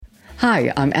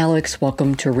Hi, I'm Alex.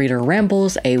 Welcome to Reader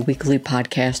Rambles, a weekly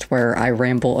podcast where I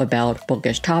ramble about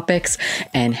bookish topics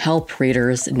and help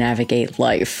readers navigate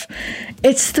life.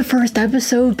 It's the first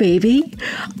episode, baby!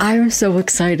 I'm so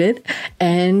excited,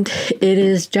 and it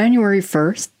is January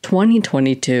 1st,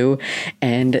 2022,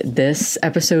 and this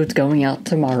episode's going out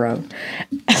tomorrow.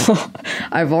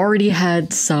 I've already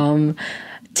had some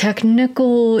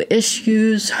technical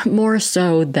issues, more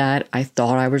so that I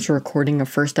thought I was recording a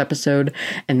first episode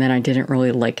and then I didn't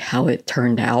really like how it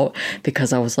turned out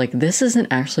because I was like, this isn't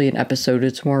actually an episode,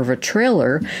 it's more of a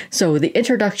trailer. So the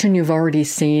introduction you've already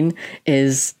seen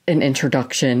is an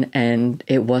introduction and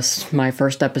it was my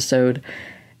first episode.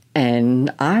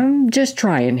 And I'm just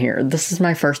trying here. This is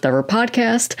my first ever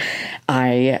podcast.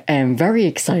 I am very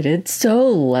excited, so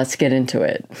let's get into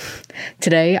it.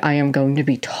 Today, I am going to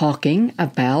be talking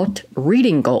about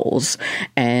reading goals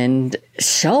and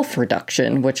shelf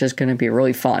reduction, which is going to be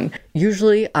really fun.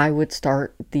 Usually, I would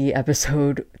start the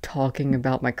episode talking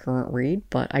about my current read,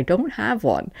 but I don't have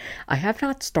one. I have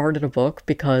not started a book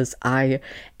because I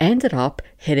ended up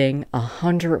hitting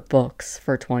 100 books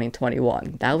for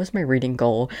 2021. That was my reading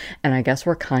goal, and I guess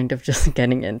we're kind of just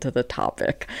getting into the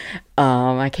topic.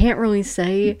 I can't really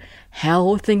say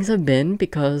how things have been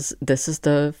because this is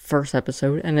the first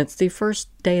episode and it's the first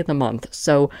day of the month.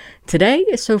 So today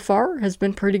so far has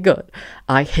been pretty good.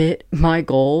 I hit my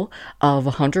goal of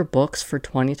 100 books for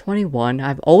 2021.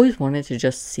 I've always wanted to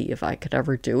just see if I could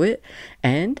ever do it,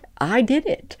 and I did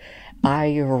it.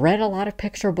 I read a lot of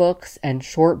picture books and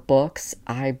short books.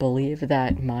 I believe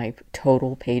that my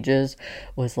total pages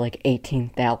was like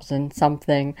 18,000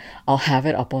 something. I'll have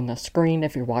it up on the screen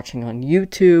if you're watching on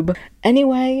YouTube.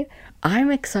 Anyway, I'm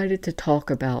excited to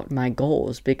talk about my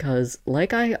goals because,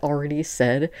 like I already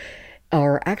said,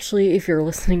 or actually, if you're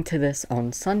listening to this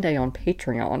on Sunday on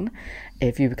Patreon,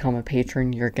 if you become a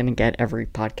patron, you're going to get every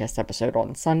podcast episode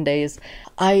on Sundays.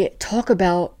 I talk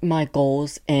about my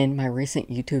goals in my recent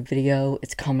YouTube video.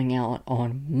 It's coming out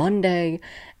on Monday.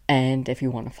 And if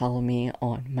you want to follow me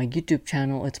on my YouTube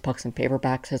channel, it's Pucks and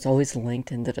Paperbacks. It's always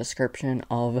linked in the description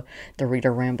of the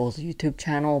Reader Rambles YouTube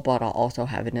channel, but I'll also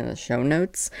have it in the show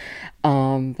notes.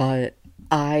 But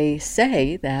I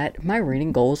say that my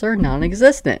reading goals are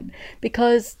non-existent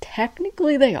because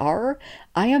technically they are.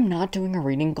 I am not doing a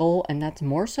reading goal, and that's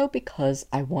more so because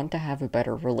I want to have a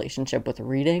better relationship with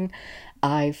reading.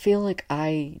 I feel like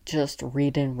I just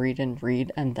read and read and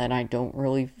read, and then I don't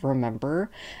really remember,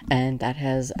 and that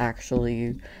has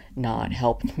actually not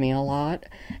helped me a lot.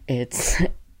 It's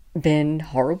been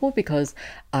horrible because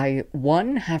I,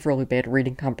 one, have really bad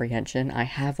reading comprehension. I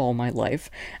have all my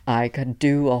life. I could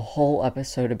do a whole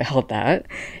episode about that.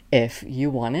 If you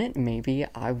want it, maybe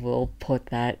I will put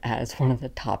that as one of the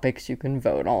topics you can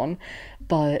vote on.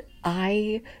 But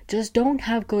I just don't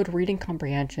have good reading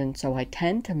comprehension, so I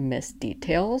tend to miss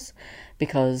details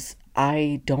because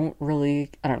I don't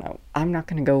know. I'm not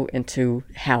going to go into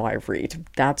how I read.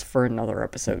 That's for another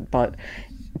episode, but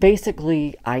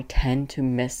basically, I tend to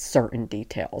miss certain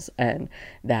details, and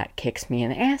that kicks me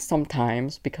in the ass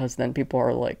sometimes, because then people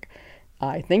are like,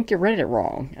 I think you read it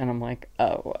wrong, and I'm like,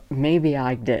 oh, maybe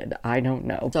I did, I don't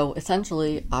know. So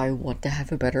essentially, I want to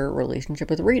have a better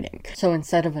relationship with reading. So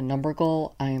instead of a number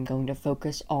goal, I am going to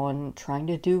focus on trying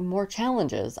to do more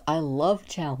challenges. I love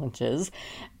challenges.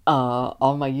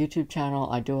 On my YouTube channel,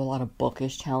 I do a lot of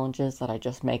bookish challenges that I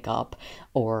just make up,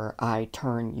 or I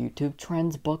turn YouTube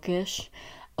trends bookish.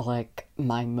 Like,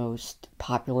 my most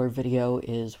popular video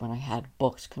is when I had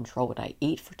books control what I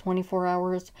eat for 24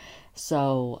 hours.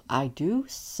 So I do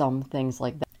some things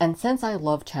like that. And since I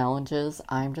love challenges,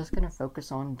 I'm just going to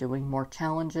focus on doing more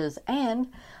challenges, and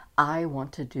I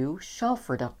want to do shelf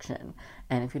reduction.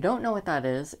 And if you don't know what that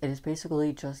is, it is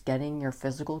basically just getting your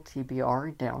physical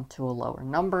TBR down to a lower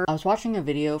number. I was watching a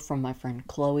video from my friend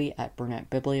Chloe at Brunette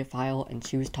Bibliophile, and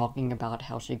she was talking about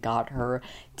how she got her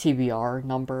TBR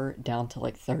number down to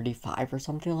like 35 or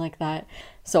something like that.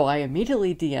 So I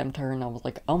immediately DM'd her and I was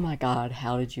like, oh my god,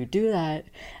 how did you do that?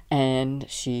 And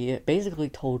she basically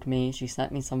told me, she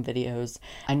sent me some videos.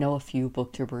 I know a few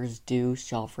booktubers do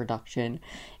shelf reduction,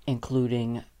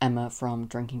 including Emma from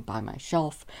Drinking by My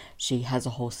Shelf. She has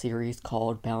a whole series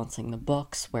called Balancing the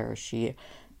Books, where she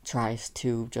tries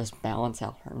to just balance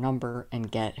out her number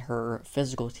and get her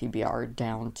physical TBR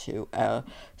down to a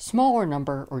smaller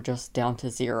number or just down to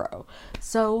 0.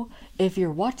 So if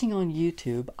you're watching on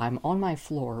YouTube, I'm on my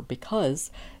floor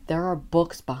because there are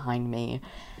books behind me.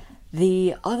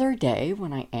 The other day,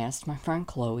 when I asked my friend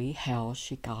Chloe how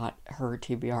she got her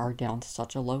TBR down to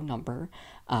such a low number,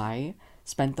 I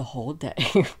spent the whole day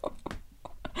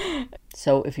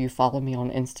So if you follow me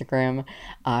on Instagram,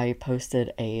 I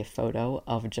posted a photo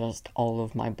of just all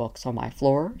of my books on my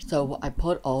floor. So I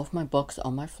put all of my books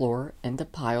on my floor into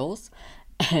piles,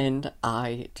 and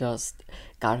I just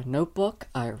got a notebook.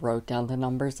 I wrote down the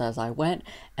numbers as I went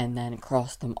and then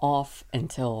crossed them off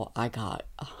until I got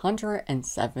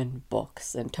 107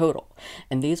 books in total.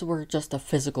 And these were just the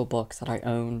physical books that I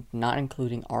own, not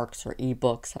including ARCs or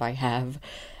ebooks that I have.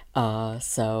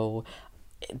 So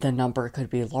the number could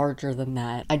be larger than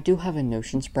that. I do have a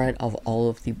Notion spread of all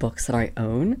of the books that I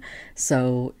own,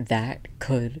 so that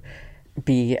could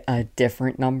be a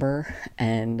different number,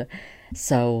 and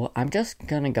so I'm just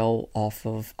gonna go off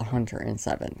of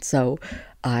 107. So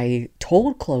I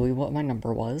told Chloe what my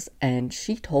number was, and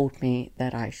she told me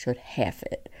that I should half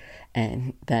it,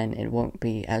 and then it won't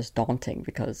be as daunting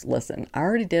because, listen, I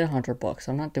already did 100 books.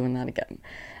 I'm not doing that again.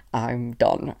 I'm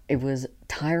done. It was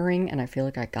tiring, and I feel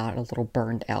like I got a little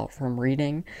burned out from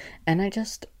reading, and I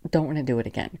just don't want to do it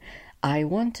again. I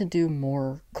want to do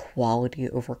more quality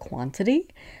over quantity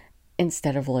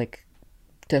instead of like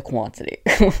the quantity.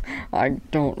 I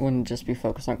don't want to just be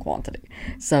focused on quantity.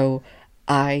 So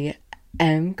I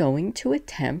am going to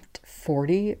attempt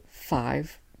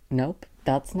 45. Nope,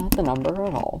 that's not the number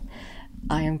at all.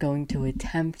 I am going to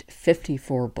attempt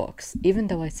 54 books, even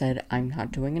though I said I'm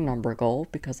not doing a number goal,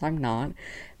 because I'm not.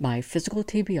 My physical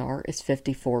TBR is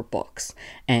 54 books,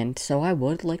 and so I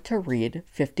would like to read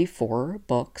 54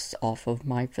 books off of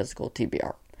my physical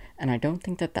TBR, and I don't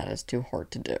think that that is too hard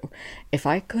to do. If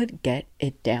I could get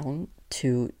it down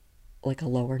to like a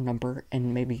lower number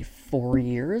in maybe 4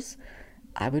 years,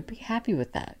 I would be happy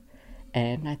with that.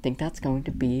 And I think that's going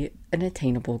to be an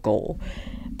attainable goal.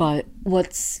 But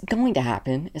what's going to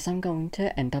happen is I'm going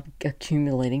to end up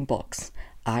accumulating books.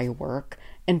 I work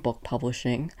in book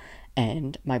publishing,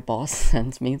 and my boss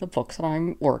sends me the books that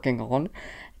I'm working on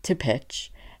to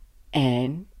pitch,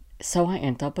 and so I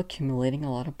end up accumulating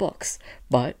a lot of books.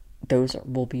 But those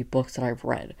will be books that I've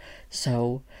read.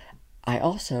 So I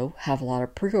also have a lot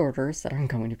of pre-orders that I'm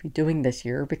going to be doing this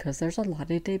year because there's a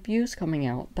lot of debuts coming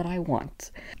out that I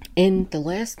want. In the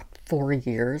last 4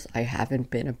 years, I haven't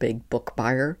been a big book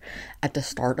buyer. At the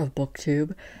start of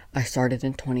BookTube, I started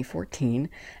in 2014,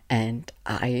 and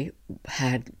I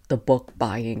had the book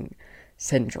buying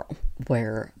syndrome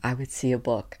where I would see a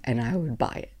book and I would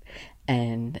buy it.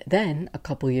 And then a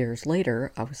couple years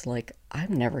later, I was like,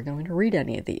 I'm never going to read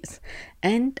any of these.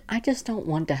 And I just don't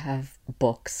want to have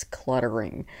books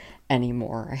cluttering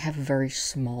anymore. I have a very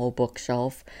small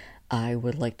bookshelf. I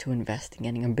would like to invest in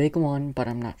getting a big one, but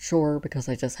I'm not sure because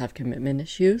I just have commitment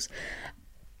issues.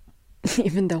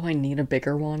 Even though I need a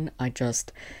bigger one, I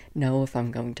just know if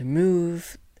I'm going to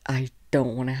move, I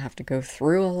don't want to have to go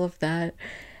through all of that.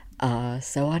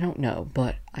 So I don't know,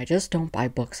 but I just don't buy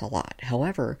books a lot.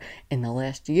 However, in the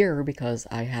last year, because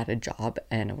I had a job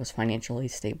and it was financially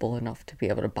stable enough to be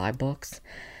able to buy books,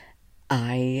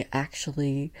 I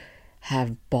actually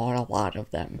have bought a lot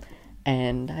of them.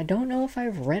 And I don't know if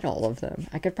I've read all of them.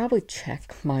 I could probably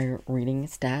check my reading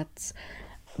stats,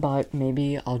 but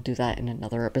maybe I'll do that in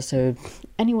another episode.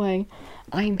 Anyway,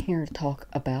 I'm here to talk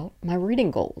about my reading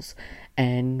goals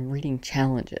and reading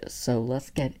challenges. So let's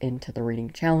get into the reading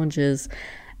challenges.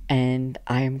 And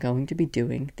I am going to be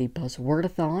doing the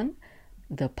Buzzwordathon,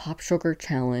 the PopSugar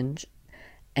challenge,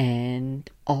 and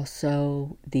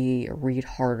also the Read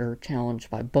Harder challenge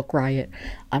by Book Riot.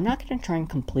 I'm not going to try and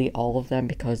complete all of them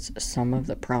because some of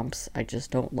the prompts I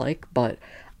just don't like, but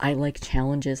I like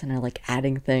challenges and I like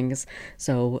adding things.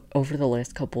 So over the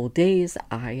last couple of days,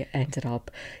 I ended up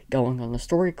going on the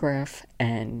story graph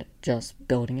and just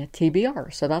building a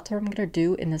TBR. So that's what I'm going to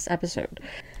do in this episode.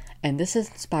 And this is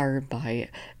inspired by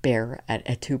Bear at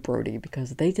Etu Brody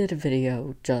because they did a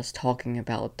video just talking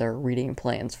about their reading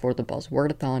plans for the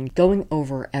Buzzwordathon, going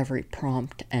over every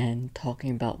prompt and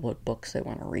talking about what books they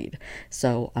want to read.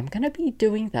 So I'm going to be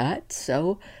doing that,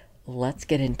 so let's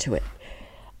get into it.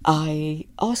 I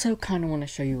also kind of want to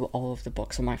show you all of the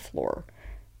books on my floor.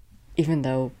 Even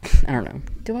though, I don't know,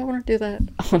 do I want to do that?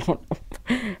 I don't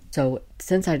know. So,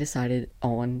 since I decided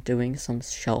on doing some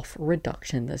shelf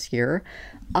reduction this year,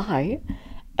 I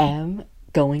am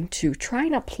going to try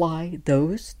and apply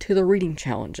those to the reading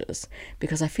challenges.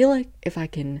 Because I feel like if I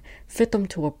can fit them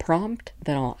to a prompt,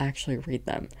 then I'll actually read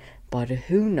them. But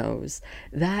who knows?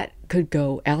 That could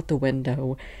go out the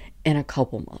window in a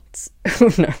couple months. Who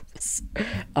knows?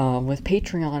 With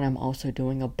Patreon, I'm also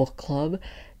doing a book club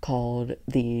called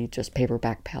the Just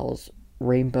Paperback Pals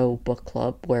Rainbow Book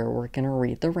Club, where we're going to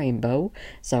read the rainbow.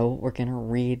 So we're going to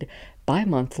read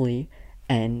bi-monthly,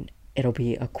 and it'll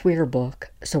be a queer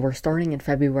book. So we're starting in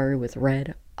February with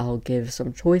Red. I'll give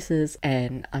some choices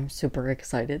and I'm super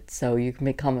excited. So you can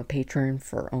become a patron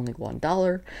for only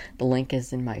 $1. The link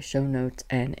is in my show notes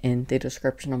and in the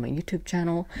description on my YouTube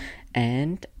channel.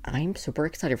 And I'm super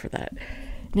excited for that.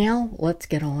 Now, let's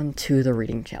get on to the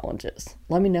reading challenges.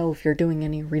 Let me know if you're doing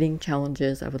any reading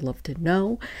challenges. I would love to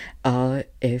know.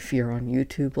 If you're on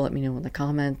YouTube, let me know in the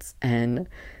comments. And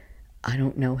I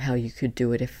don't know how you could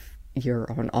do it if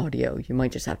you're on audio. You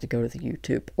might just have to go to the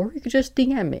YouTube, or you could just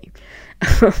DM me.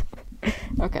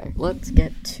 Okay, let's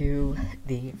get to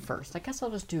the first. I guess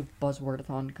I'll just do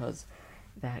Buzzwordathon because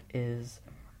that is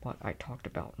what I talked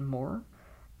about more.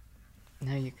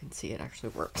 Now you can see it actually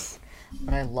works.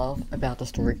 What I love about the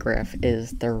story graph is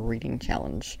their reading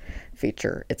challenge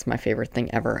feature. It's my favorite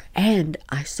thing ever. And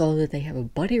I saw that they have a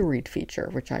buddy read feature,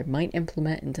 which I might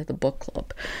implement into the book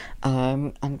club.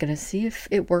 I'm gonna see if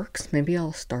it works. Maybe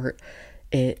I'll start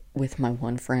it with my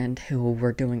one friend who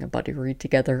we're doing a buddy read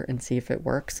together and see if it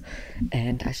works.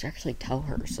 And I should actually tell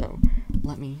her, so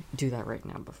let me do that right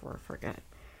now before I forget.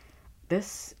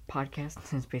 This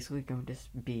podcast is basically going to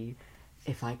be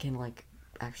if I can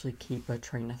actually keep a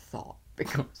train of thought,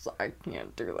 because I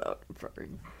can't do that very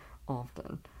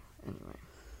often. Anyway.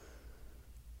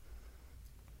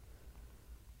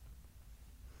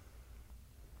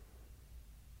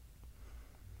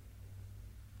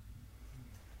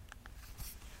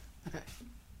 Okay.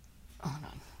 Hold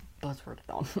on.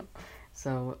 Buzzwordathon.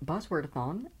 So,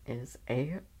 Buzzwordathon is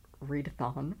a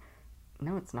readathon.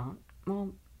 No, it's not.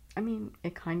 Well, I mean,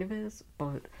 it kind of is,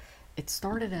 but it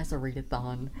started as a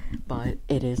readathon, but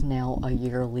it is now a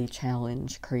yearly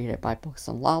challenge created by Books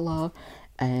and Lala,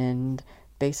 and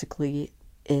basically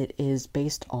it is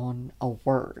based on a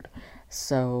word.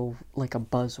 So, like a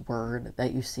buzzword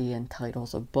that you see in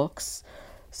titles of books.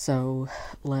 So,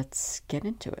 let's get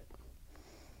into it.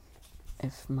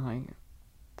 If my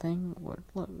thing would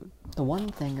load. The one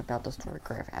thing about the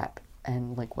Storygraph app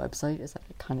and website is that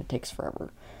it kind of takes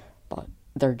forever, but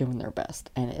they're doing their best,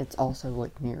 and it's also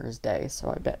New Year's Day, so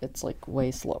I bet it's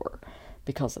way slower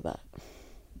because of that.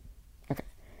 Okay.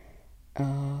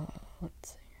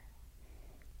 Let's see.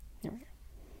 Here we go.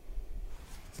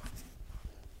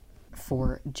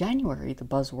 For January, the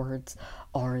buzzwords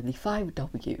are the 5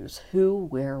 W's: who,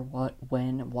 where, what,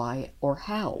 when, why, or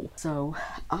how. So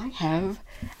I have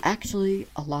actually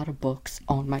a lot of books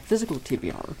on my physical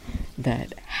TBR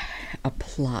that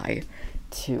apply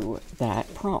to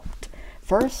that prompt.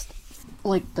 First,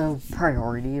 the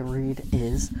priority read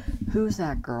is Who's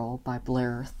That Girl by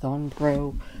Blair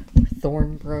Thornborough.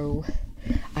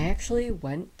 I actually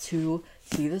went to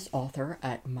see this author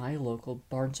at my local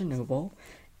Barnes & Noble.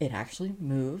 It actually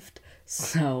moved,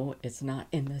 so it's not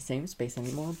in the same space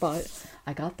anymore, but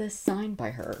I got this signed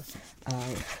by her.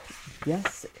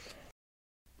 Yes,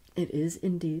 it is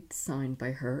indeed signed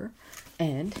by her,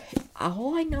 and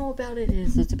all I know about it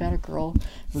is it's about a girl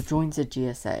who joins a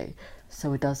GSA,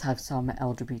 so it does have some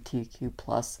LGBTQ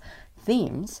plus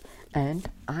themes, and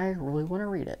I really want to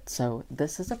read it, so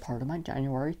this is a part of my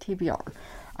January TBR.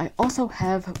 I also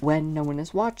have When No One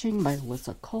Is Watching by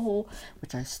Alyssa Cole,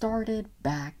 which I started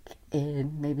back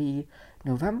in maybe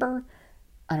November,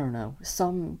 I don't know,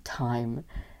 sometime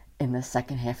in the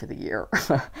second half of the year,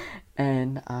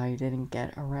 and I didn't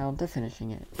get around to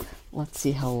finishing it. Let's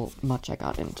see how much I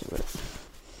got into it.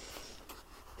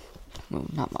 Well,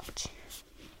 not much.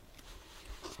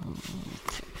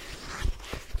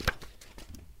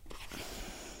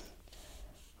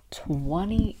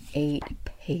 28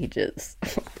 pages.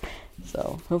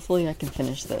 So hopefully I can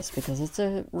finish this, because it's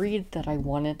a read that I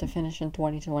wanted to finish in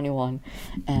 2021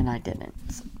 and I didn't.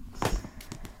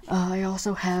 I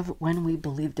also have When We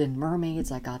Believed in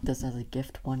Mermaids. I got this as a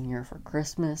gift one year for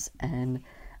Christmas, and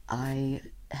I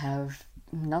have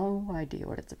no idea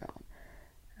what it's about.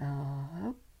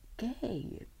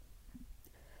 Okay.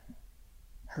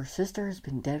 Her sister has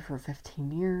been dead for 15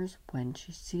 years when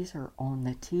she sees her on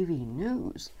the TV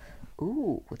news.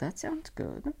 Ooh, that sounds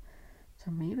good.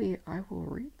 So maybe I will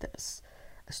read this.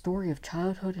 A story of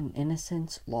childhood and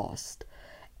innocence lost,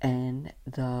 and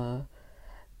the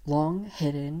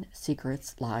long-hidden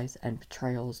secrets, lies, and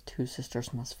betrayals two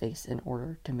sisters must face in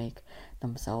order to make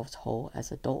themselves whole as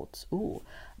adults. Ooh,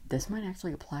 this might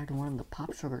actually apply to one of the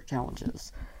PopSugar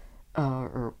challenges.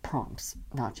 Or prompts,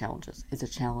 not challenges. It's a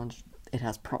challenge. It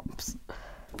has prompts.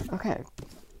 Okay.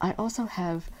 I also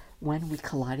have When We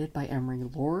Collided by Emery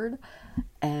Lord,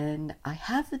 and I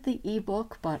have the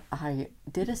ebook, but I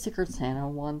did a Secret Santa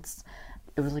once.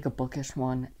 It was a bookish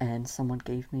one, and someone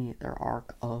gave me their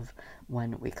arc of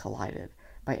When We Collided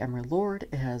by Emery Lord.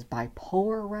 It has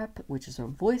bipolar rep, which is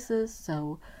on voices,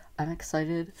 so I'm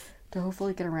excited to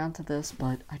hopefully get around to this,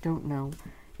 but I don't know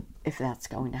if that's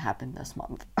going to happen this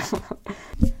month.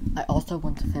 I also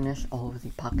want to finish all of the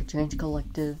Pocket Change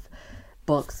Collective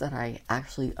books that I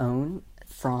actually own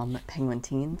from Penguin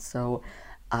Teens, so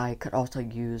I could also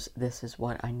use This Is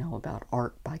What I Know About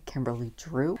Art by Kimberly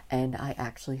Drew, and I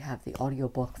actually have the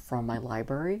audiobook from my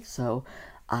library, so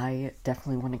I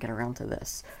definitely want to get around to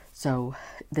this. So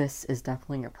this is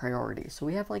definitely a priority. So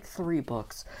we have like 3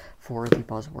 books for the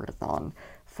Buzzwordathon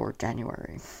for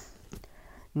January.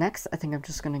 Next, I think I'm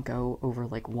just going to go over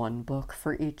like 1 book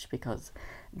for each because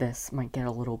this might get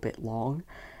a little bit long.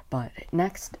 But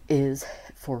next is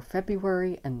for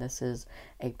February, and this is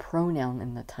a pronoun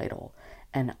in the title.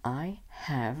 And I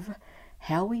have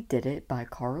How We Did It by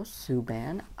Carl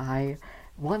Subban. I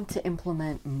want to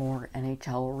implement more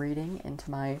NHL reading into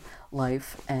my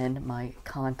life and my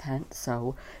content,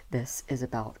 so this is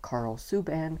about Carl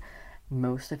Subban.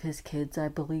 Most of his kids, I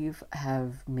believe,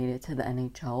 have made it to the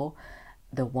NHL.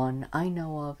 The one I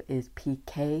know of is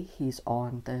PK. He's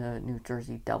on the New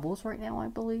Jersey Devils right now, I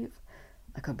believe.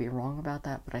 I could be wrong about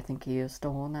that, but I think he is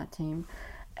still on that team.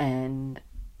 And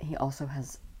he also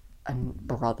has a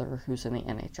brother who's in the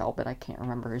NHL, but I can't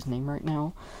remember his name right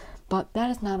now. But that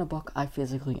is not a book I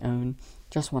physically own,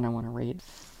 just one I want to read.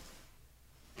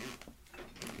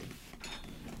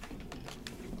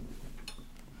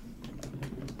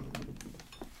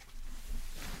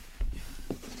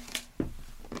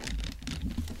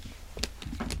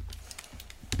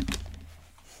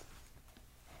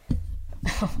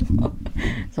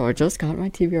 So I just got my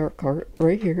TBR cart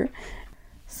right here.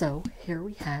 So here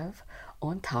we have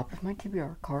on top of my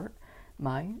TBR cart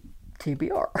my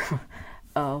TBR.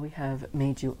 We have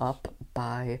Made You Up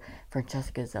by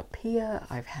Francesca Zappia.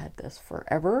 I've had this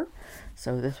forever,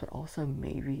 so this would also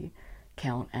maybe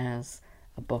count as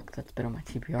a book that's been on my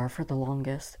TBR for the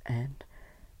longest. And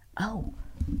oh,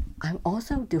 I'm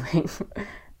also doing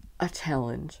a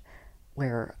challenge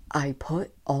where I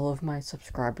put all of my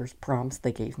subscribers' prompts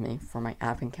they gave me for my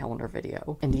advent calendar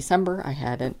video. In December, I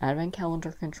had an advent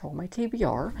calendar control my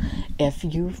TBR. If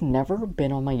you've never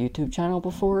been on my YouTube channel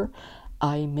before,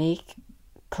 I make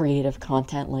creative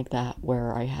content like that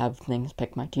where I have things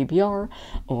pick my TBR,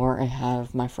 or I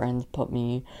have my friends put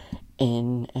me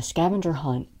in a scavenger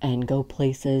hunt and go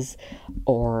places,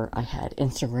 or I had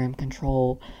Instagram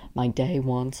control my day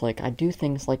once. Like, I do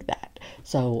things like that.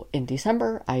 So in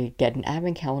December, I get an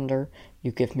advent calendar,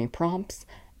 you give me prompts,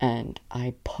 and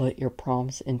I put your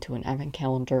prompts into an advent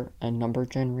calendar. A number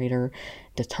generator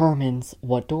determines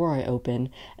what door I open,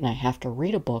 and I have to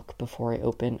read a book before I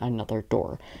open another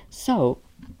door. So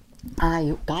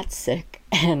I got sick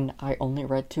and I only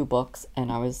read 2 books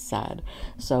and I was sad.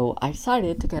 So I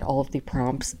decided to get all of the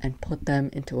prompts and put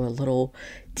them into a little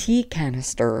tea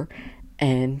canister,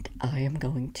 and I am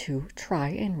going to try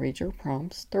and read your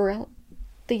prompts throughout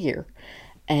the year.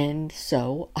 And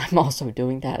so I'm also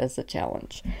doing that as a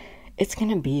challenge. It's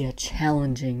gonna be a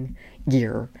challenging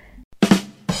year.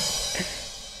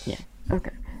 Yeah,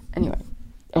 okay. Anyway,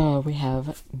 we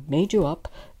have Made You Up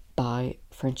by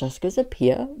Francesca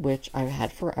Zappia, which I've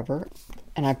had forever,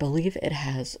 and I believe it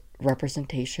has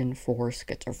representation for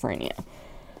schizophrenia.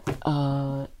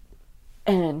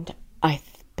 And I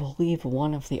believe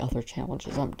one of the other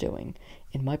challenges I'm doing,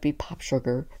 it might be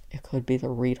PopSugar, it could be the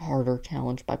Read Harder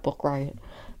challenge by Book Riot,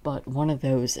 but one of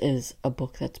those is a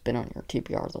book that's been on your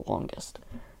TBR the longest,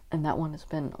 and that one has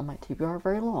been on my TBR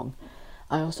very long.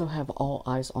 I also have All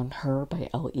Eyes on Her by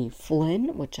L.E.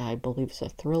 Flynn, which I believe is a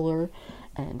thriller,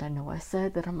 and I know I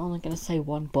said that I'm only going to say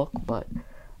 1 book, but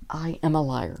I am a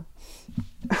liar.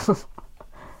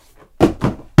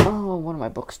 Oh, one of my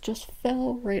books just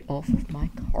fell right off of my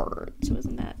card, so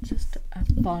isn't that just a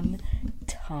fun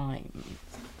time?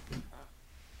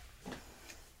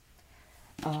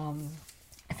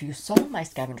 If you saw my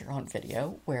scavenger hunt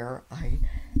video where I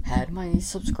had my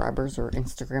subscribers or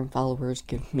Instagram followers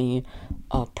give me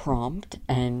a prompt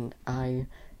and I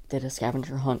did a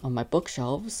scavenger hunt on my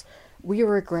bookshelves, we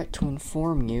regret to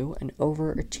inform you An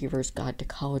Overachiever's Guide to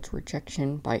College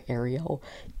Rejection by Ariel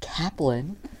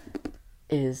Kaplan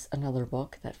is another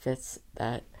book that fits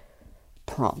that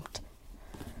prompt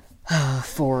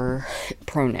for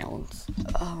pronouns.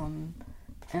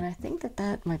 And I think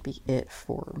that might be it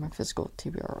for my physical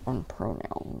TBR on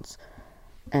pronouns.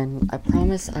 And I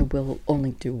promise I will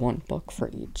only do 1 book for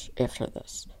each after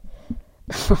this.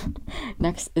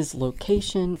 Next is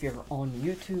location. If you're on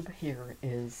YouTube, here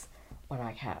is what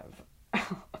I have.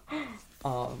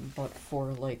 But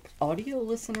for like audio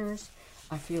listeners,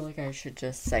 I feel like I should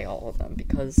just say all of them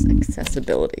because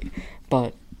accessibility.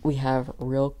 But we have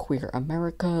Real Queer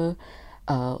America,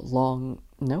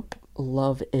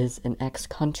 Love is an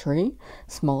Ex-Country,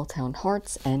 Small Town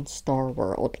Hearts, and Star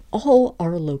World. All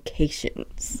are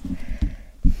locations.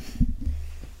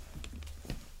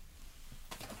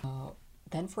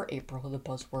 Then for April, the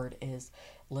buzzword is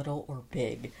little or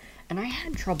big. And I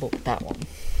had trouble with that one,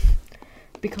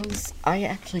 because I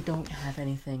actually don't have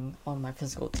anything on my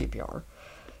physical TBR.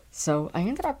 So I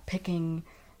ended up picking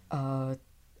A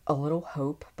Little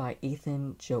Hope by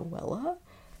Ethan Joella.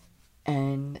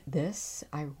 And this,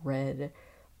 I read,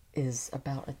 is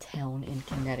about a town in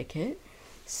Connecticut.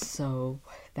 So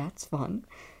that's fun.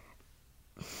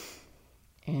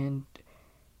 And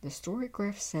the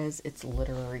storygraph says it's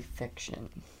literary fiction.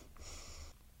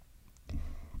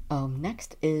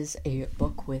 Next is a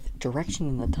book with direction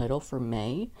in the title for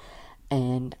May,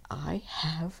 and I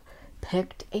have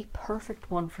picked a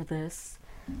perfect one for this,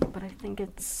 but I think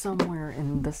it's somewhere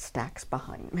in the stacks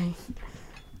behind me.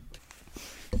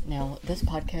 Now, this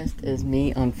podcast is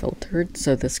me unfiltered,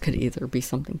 so this could either be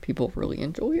something people really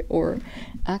enjoy or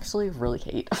actually really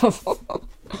hate.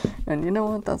 And you know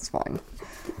what? That's fine.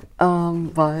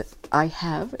 But I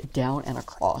have Down and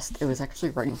Across. It was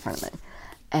actually right in front of me.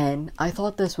 And I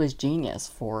thought this was genius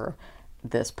for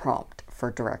this prompt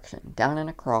for direction. Down and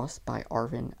Across by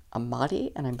Arvin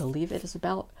Amati, and I believe it is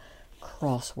about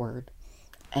crossword.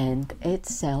 And it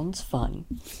sounds fun.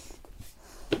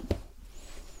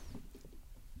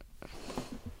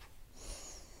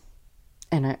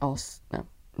 And I also, no.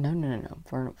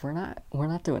 We're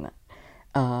not doing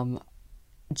that.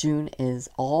 June is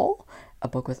All, a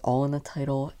book with all in the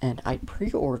title, and I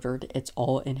pre-ordered It's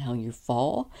All in How You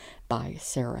Fall by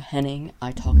Sarah Henning.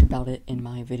 I talked about it in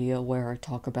my video where I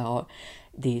talk about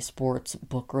the sports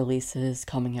book releases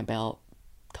coming out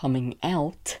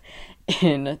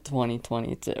in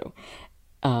 2022.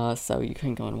 So you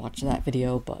can go and watch that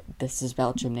video, but this is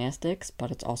about gymnastics, but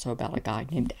it's also about a guy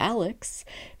named Alex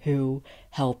who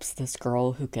helps this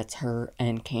girl who gets hurt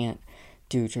and can't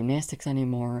do gymnastics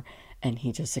anymore, and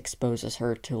he just exposes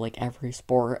her to like every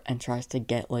sport and tries to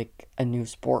get like a new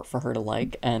sport for her to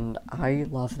like, and I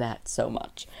love that so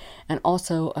much. And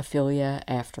also Ophelia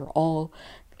After All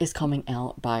is coming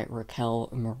out by Raquel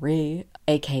Marie,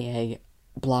 aka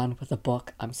Blonde with a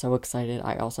Book. I'm so excited.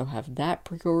 I also have that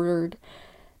pre-ordered.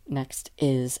 Next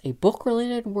is a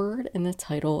book-related word in the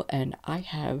title, and I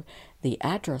have The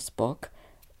Address Book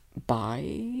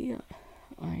by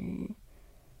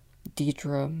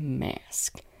Deidre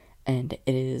Mask. And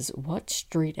it is what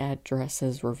street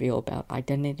addresses reveal about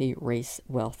identity, race,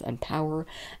 wealth, and power.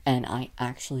 And I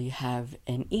actually have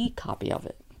an e-copy of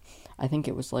it. I think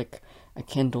it was like a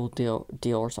Kindle deal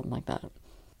or something like that.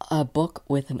 A book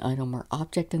with an item or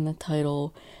object in the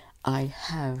title. I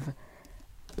have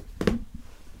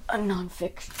a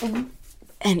nonfiction,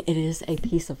 and it is a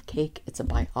piece of cake. It's a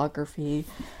biography,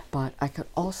 but I could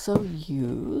also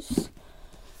use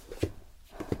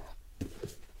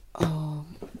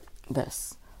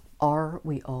this. Are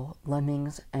We All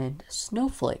Lemmings and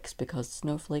Snowflakes, because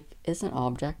snowflake is an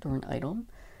object or an item,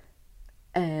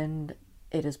 and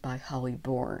it is by Holly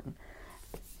Bourne.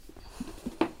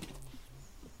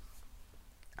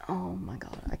 Oh my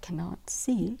god, I cannot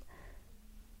see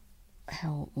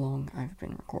how long I've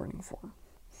been recording for.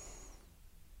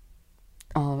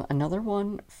 Another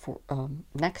one for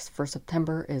next for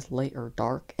September is Light or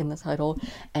Dark in the title,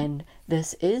 and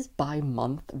this is by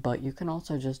month, but you can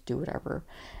also just do whatever.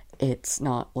 It's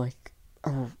not like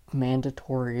a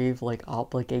mandatory like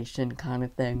obligation kind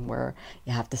of thing where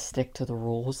you have to stick to the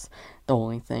rules. The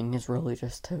only thing is really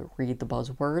just to read the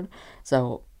buzzword.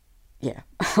 So yeah.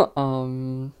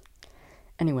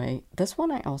 Anyway, this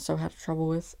one I also had trouble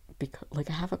with because like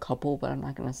I have a couple, but I'm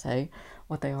not gonna say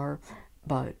what they are,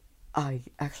 but I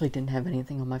actually didn't have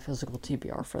anything on my physical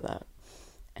TBR for that.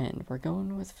 And we're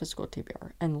going with physical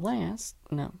TBR. And last,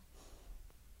 no,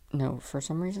 for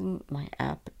some reason my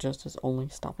app just is only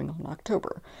stopping on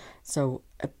October. So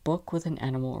a book with an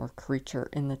animal or creature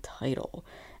in the title.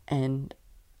 And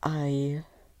I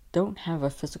don't have a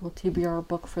physical TBR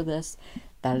book for this.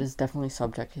 That is definitely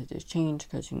subject to change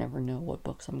because you never know what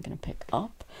books I'm going to pick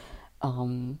up.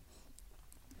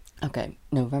 Okay,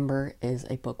 November is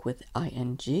a book with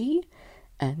ing,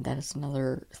 and that is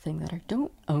another thing that I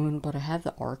don't own, but I have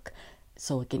the ARC,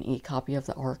 so like an e-copy of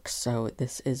the ARC. So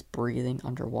this is Breathing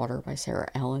Underwater by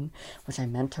Sarah Allen, which I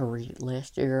meant to read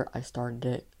last year. I started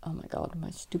it. Oh my god,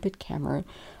 my stupid camera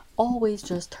always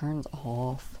just turns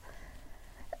off.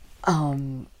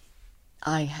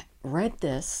 I read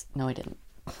this. No, I didn't.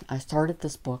 I started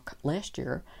this book last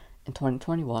year in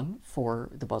 2021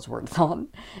 for the Buzzwordathon,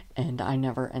 and I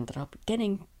never ended up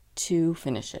getting to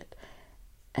finish it.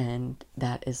 And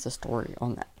that is the story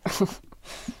on that.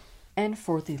 And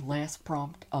for the last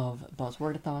prompt of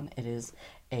Buzzwordathon, it is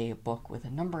a book with a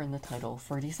number in the title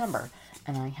for December.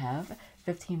 And I have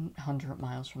 1,500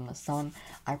 Miles from the Sun.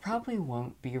 I probably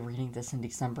won't be reading this in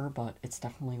December, but it's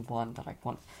definitely one that I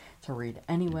want to read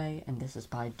anyway. And this is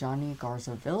by Johnny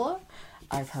Garzavilla.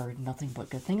 I've heard nothing but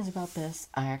good things about this.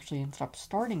 I actually ended up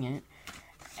starting it,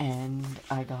 and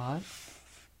I got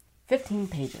 15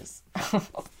 pages.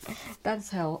 That's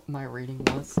how my reading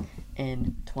was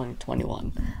in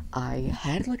 2021. I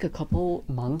had like a couple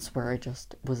months where I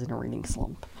just was in a reading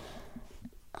slump.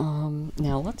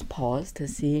 Now let's pause to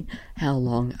see how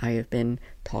long I have been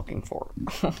talking for.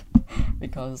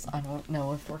 Because I don't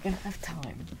know if we're gonna have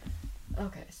time.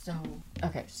 Okay,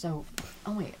 so,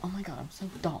 oh wait, oh my god, I'm so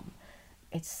dumb.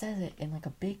 It says it in like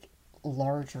a big,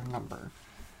 larger number.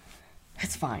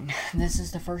 It's fine. This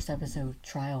is the first episode,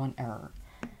 trial and error.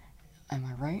 Am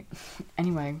I right?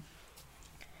 Anyway,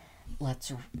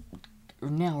 let's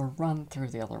now run through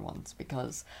the other ones,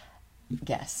 because,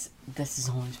 yes, this is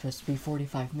only supposed to be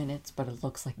 45 minutes, but it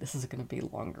looks like this is going to be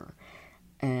longer.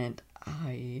 And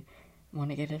I want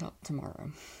to get it up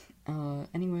tomorrow.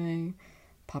 Anyway,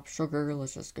 PopSugar,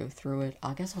 let's just go through it.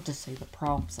 I guess I'll just say the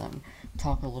prompts and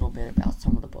talk a little bit about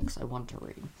some of the books I want to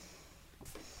read.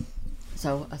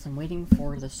 So, as I'm waiting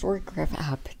for the Storygraph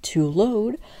app to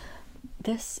load,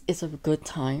 this is a good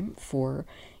time for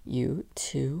you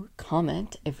to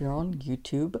comment if you're on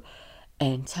YouTube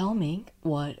and tell me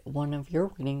what one of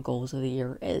your reading goals of the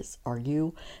year is. Are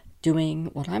you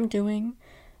doing what I'm doing?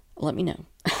 Let me know.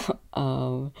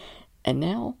 And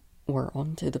now we're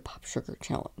on to the PopSugar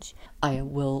challenge. I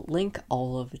will link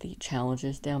all of the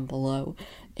challenges down below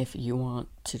if you want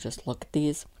to just look at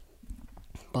these.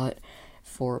 But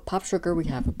for PopSugar, we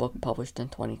have a book published in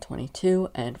 2022,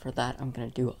 and for that, I'm going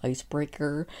to do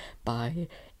Icebreaker by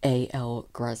A.L.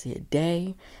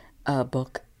 Graziadei, a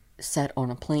book set on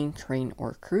a plane, train,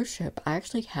 or cruise ship. I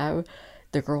actually have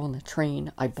The Girl on the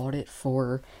Train. I bought it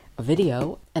for a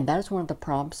video, and that is one of the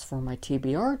prompts for my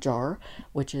TBR jar,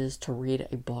 which is to read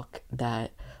a book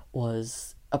that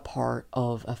was a part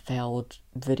of a failed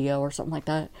video or something like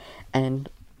that, and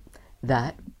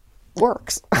that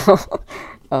works.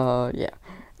 Yeah.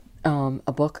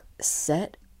 A book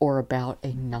set or about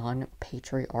a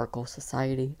non-patriarchal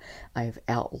society. I've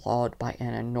Outlawed by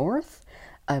Anna North.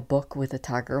 A book with a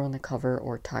tiger on the cover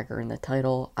or tiger in the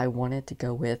title. I wanted to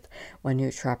go with When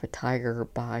You Trap a Tiger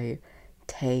by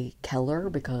Tay Keller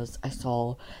because I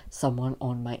saw someone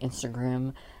on my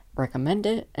Instagram recommend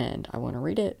it and I want to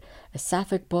read it. A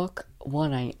sapphic book,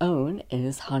 one I own,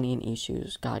 is Honey and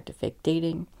Issue's Guide to Fake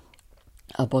Dating.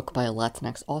 A book by a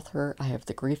Latinx author. I have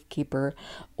The Grief Keeper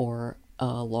or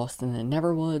Lost in the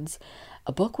Neverwoods.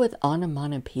 A book with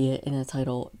onomatopoeia in the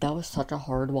title. That was such a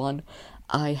hard one.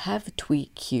 I have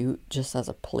Tweet Cute just as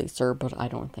a placer, but I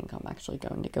don't think I'm actually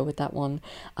going to go with that one.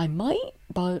 I might,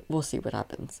 but we'll see what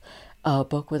happens. A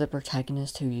book with a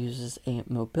protagonist who uses a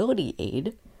mobility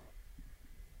aid.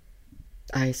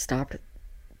 I stopped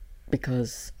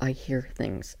because I hear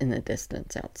things in the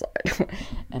distance outside,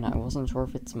 and I wasn't sure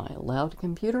if it's my loud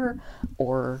computer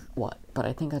or what, but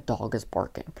I think a dog is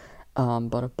barking.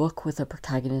 But a book with a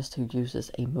protagonist who uses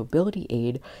a mobility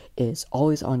aid is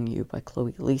Always on You by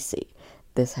Chloe Lacey.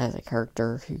 This has a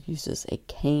character who uses a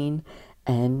cane,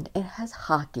 and it has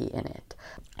hockey in it.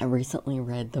 I recently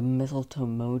read The Mistletoe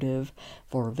Motive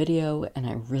for a video, and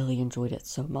I really enjoyed it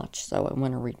so much, so I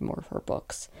want to read more of her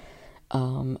books.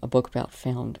 A book about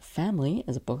found family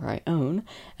is a book I own,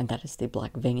 and that is The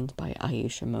Black Veins by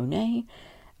Aisha Monet.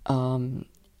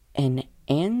 An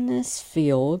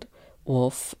Anisfield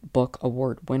Wolf Book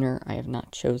Award winner I have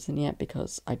not chosen yet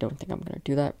because I don't think I'm going to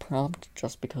do that prompt,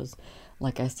 just because,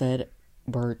 like I said,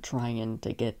 we're trying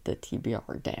to get the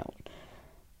TBR down.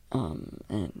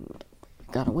 And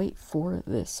gotta wait for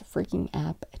this freaking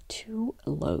app to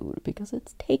load because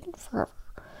it's taking forever.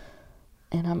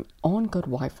 And I'm on good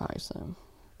Wi-Fi, so,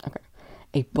 okay.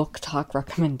 A book talk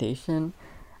recommendation.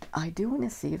 I do want to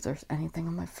see if there's anything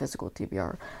on my physical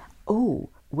TBR. Oh,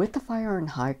 With the Fire and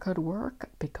High could work,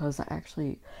 because I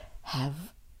actually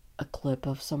have a clip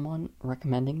of someone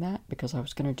recommending that, because I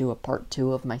was going to do a part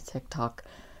 2 of my TikTok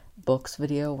books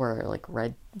video, where I,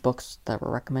 read books that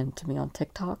were recommended to me on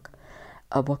TikTok.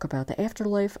 A book about the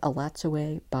afterlife,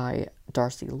 Alatsue by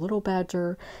Darcy Little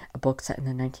Badger. A book set in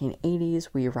the 1980s,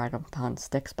 We Ride Upon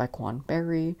Sticks by Quan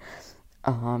Berry.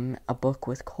 A book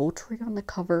with Coldtree on the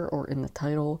cover or in the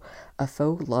title. A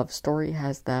Faux Love Story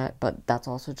has that, but that's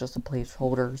also just a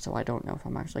placeholder, so I don't know if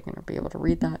I'm actually going to be able to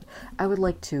read that. I would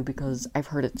like to, because I've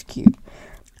heard it's cute.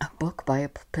 A book by a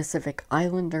Pacific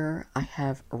Islander. I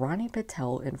have Ronnie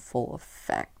Patel in Full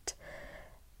Effect.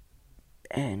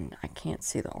 and I can't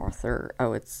see the author.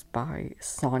 Oh, it's by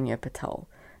Sonia Patel.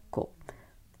 Cool.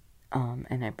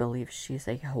 And I believe she's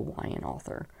a Hawaiian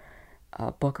author.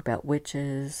 A book about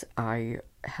witches. I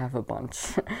have a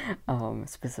bunch.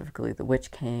 Specifically The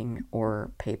Witch King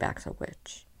or Payback's a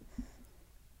Witch.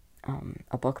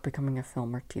 A book becoming a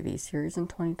film or TV series in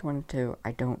 2022.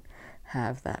 I don't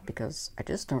have that because I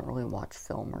just don't really watch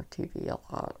film or TV a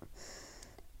lot.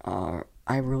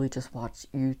 I really just watch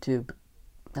YouTube.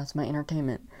 That's my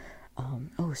entertainment.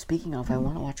 Speaking of, I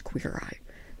want to watch Queer Eye.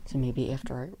 So maybe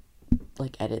after I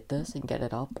edit this and get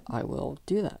it up, I will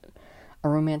do that. A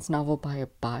romance novel by a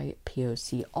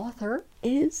BIPOC author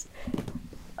is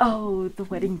The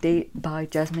Wedding Date by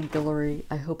Jasmine Guillory.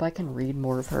 I hope I can read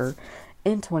more of her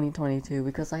in 2022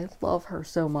 because I love her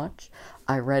so much.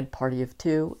 I read Party of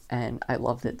Two and I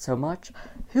loved it so much.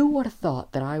 Who would have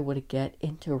thought that I would get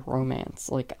into romance?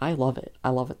 I love it. I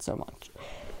love it so much.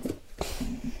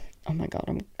 Oh my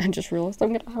god, I just realized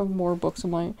I'm gonna have more books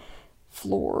on my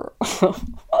floor.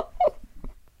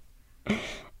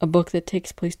 A book that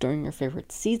takes place during your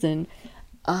favorite season.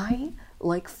 I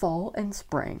like fall and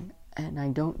spring, and I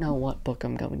don't know what book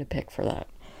I'm going to pick for that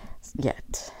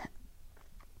yet.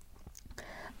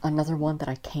 Another one that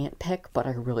I can't pick, but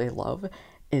I really love,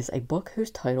 is a book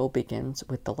whose title begins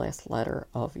with the last letter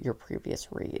of your previous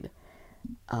read.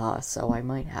 So I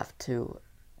might have to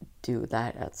do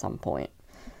that at some point.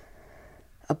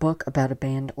 A book about a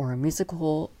band or a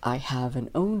musical. I have an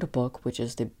owned book, which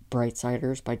is The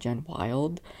Brightsiders by Jen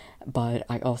Wilde, but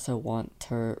I also want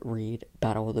to read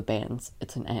Battle of the Bands.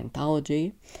 It's an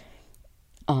anthology.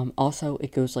 Also,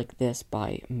 It Goes Like This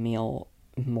by Mel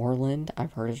Moreland.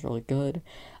 I've heard is really good.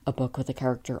 A book with a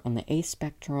character on the A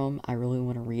spectrum. I really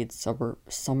want to read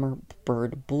Summer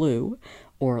Bird Blue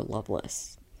or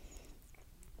Loveless.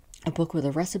 A book with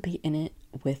a recipe in it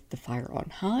with The Fire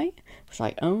on High, which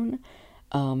I own.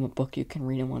 A book you can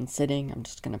read in one sitting. I'm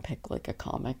just going to pick a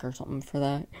comic or something for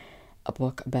that. A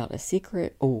book about a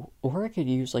secret. Or I could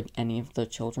use any of the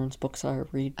children's books I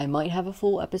read. I might have a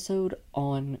full episode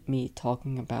on me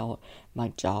talking about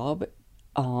my job.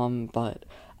 But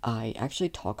I actually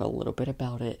talk a little bit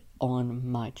about it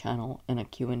on my channel in a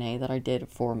Q&A that I did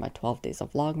for my 12 days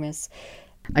of Vlogmas.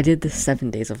 I did the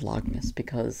 7 days of Vlogmas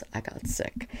because I got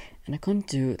sick and I couldn't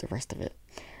do the rest of it.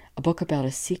 A book about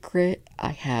a secret.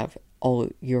 I have All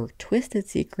Your Twisted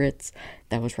Secrets.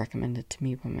 That was recommended to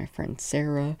me by my friend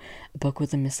Sarah. A book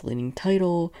with a misleading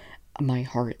title. My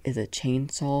Heart is a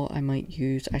Chainsaw I might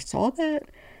use. I saw that,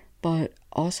 but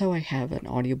also I have an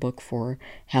audiobook for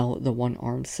How the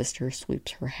One-Armed Sister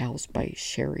Sweeps Her House by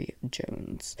Sherry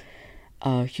Jones.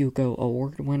 Hugo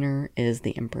Award winner is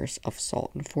The Empress of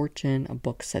Salt and Fortune, a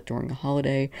book set during a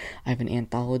holiday. I have an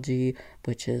anthology,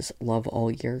 which is Love All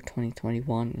Year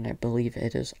 2021, and I believe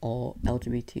it is all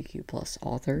LGBTQ plus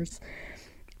authors.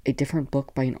 A different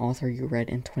book by an author you read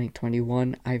in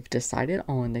 2021. I've decided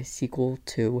on the sequel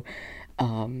to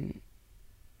Hank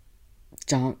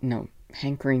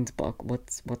Green's book.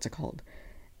 What's it called?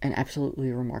 An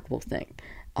Absolutely Remarkable Thing.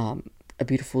 A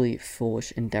Beautifully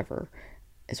Foolish Endeavor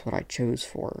is what I chose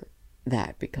for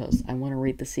that because I want to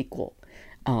read the sequel.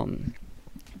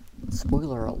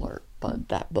 Spoiler alert, but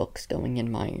that book's going in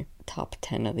my top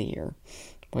 10 of the year,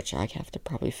 which I have to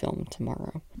probably film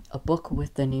tomorrow. A book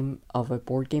with the name of a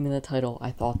board game in the title.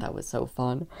 I thought that was so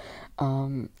fun.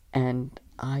 And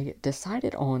I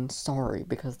decided on Sorry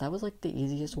because that was the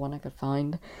easiest one I could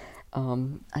find.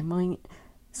 I might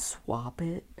swap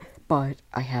it, but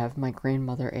I have My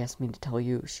Grandmother Asked Me to Tell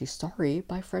You She's Sorry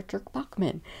by Frederick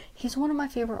Bachman. He's one of my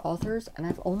favorite authors, and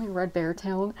I've only read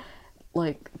Beartown,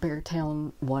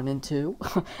 Beartown 1 and 2.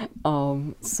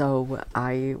 So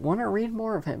I want to read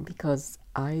more of him because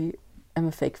I am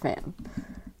a fake fan.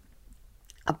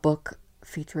 A book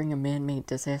featuring a man-made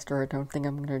disaster I don't think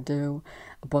I'm going to do.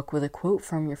 A book with a quote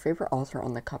from your favorite author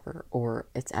on the cover or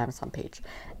its Amazon page.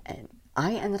 And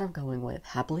I ended up going with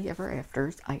Happily Ever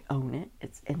Afters. I own it.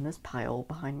 It's in this pile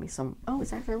behind me.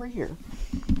 It's actually right here.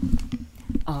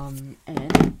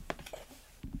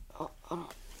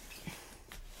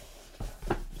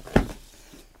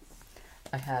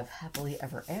 I have Happily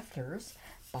Ever Afters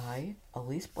by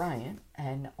Elise Bryant,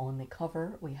 and on the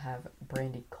cover we have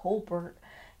Brandy Colbert.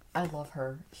 I love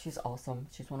her. She's awesome.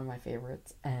 She's one of my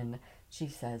favorites, and she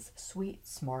says, sweet,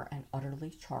 smart, and utterly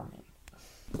charming.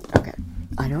 Okay,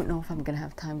 I don't know if I'm gonna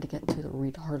have time to get to the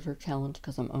Read Harder challenge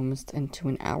because I'm almost into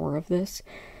an hour of this,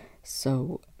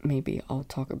 so maybe I'll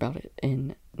talk about it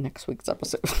in next week's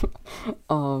episode.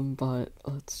 But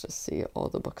let's just see all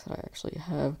the books that I actually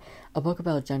have. A book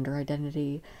about gender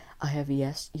identity. I have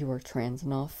Yes, You Are Trans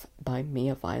Enough by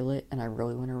Mia Violet, and I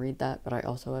really want to read that. But I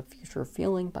also have Future of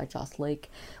Feeling by Joss Lake,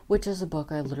 which is a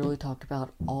book I literally talked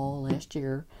about all last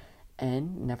year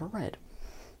and never read.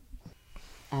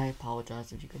 I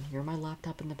apologize if you can hear my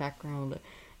laptop in the background.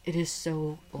 It is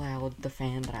so loud, the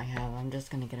fan that I have. I'm just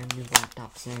gonna get a new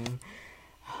laptop soon.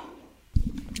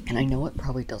 And I know it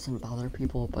probably doesn't bother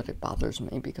people, but it bothers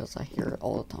me because I hear it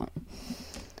all the time.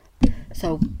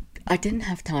 So, I didn't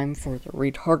have time for the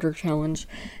Read Harder challenge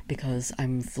because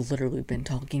I've literally been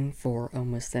talking for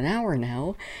almost an hour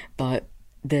now, but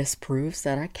this proves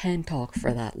that I can talk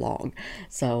for that long.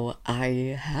 So,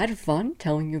 I had fun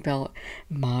telling you about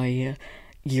my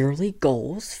yearly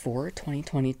goals for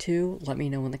 2022. Let me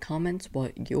know in the comments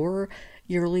what your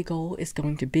yearly goal is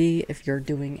going to be, if you're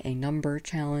doing a number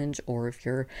challenge or if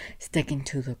you're sticking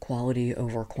to the quality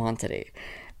over quantity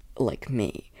like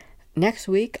me. Next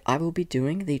week, I will be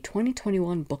doing the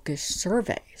 2021 Bookish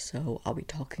Survey, so I'll be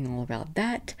talking all about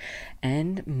that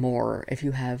and more. If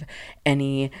you have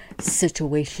any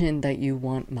situation that you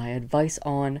want my advice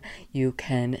on, you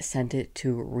can send it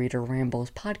to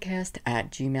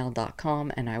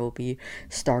readerramblespodcast@gmail.com, and I will be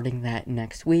starting that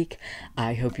next week.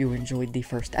 I hope you enjoyed the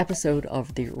first episode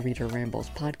of the Reader Rambles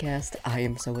podcast. I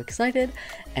am so excited,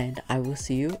 and I will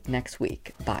see you next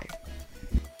week. Bye.